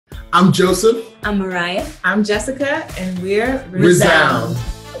I'm Joseph. I'm Mariah. I'm Jessica, and we're Resound.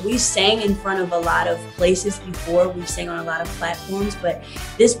 We've sang in front of a lot of places before. We've sang on a lot of platforms, but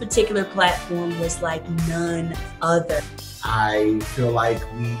this particular platform was like none other. I feel like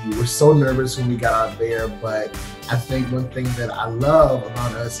we were so nervous when we got out there, but I think one thing that I love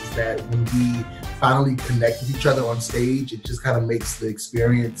about us is that when we finally connect with each other on stage, it just kind of makes the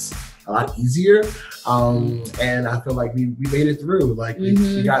experience a lot easier. And I feel like we made it through. Like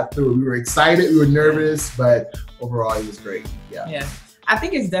we got through. We were excited, we were nervous, but overall it was great. Yeah. I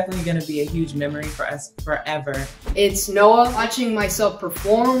think it's definitely going to be a huge memory for us forever. It's Noah. Watching myself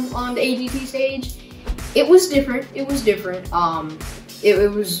perform on the AGT stage, it was different. It was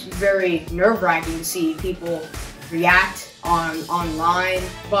very nerve-wracking to see people react online,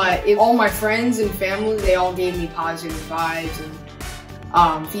 but all my friends and family, they all gave me positive vibes and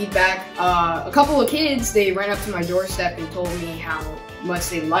feedback. A couple of kids, they ran up to my doorstep and told me how much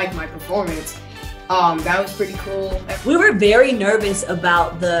they liked my performance. That was pretty cool. We were very nervous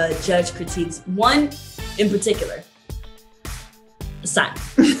about the judge critiques. One in particular, Simon.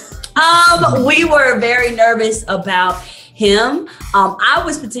 We were very nervous about him. I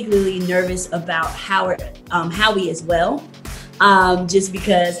was particularly nervous about Howie as well. Just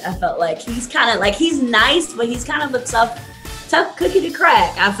because I felt like he's kind of like, he's nice, but he's kind of a tough cookie to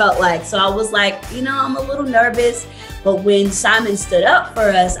crack, I felt like. So I was like, you know, I'm a little nervous. But when Simon stood up for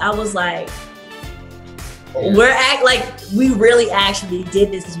us, I was like, we really actually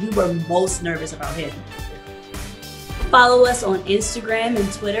did this because we were most nervous about him. Follow us on Instagram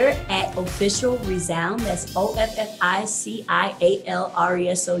and Twitter at Official Resound. That's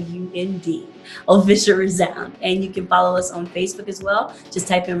OFFICIALRESOUND. Official Resound. And you can follow us on Facebook as well. Just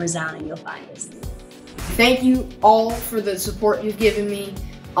type in Resound and you'll find us. Thank you all for the support you've given me,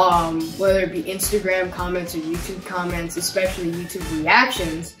 whether it be Instagram comments or YouTube comments, especially YouTube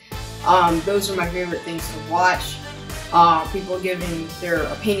reactions. Those are my favorite things to watch. People giving their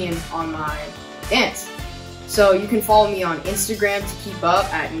opinion on my dance. So you can follow me on Instagram to keep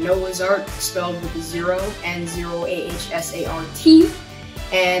up at Noah's Art, spelled with a 0 and 0AHSART.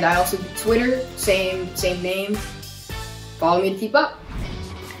 And I also do Twitter, same name. Follow me to keep up.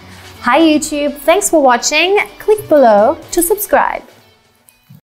 Hi YouTube, thanks for watching. Click below to subscribe.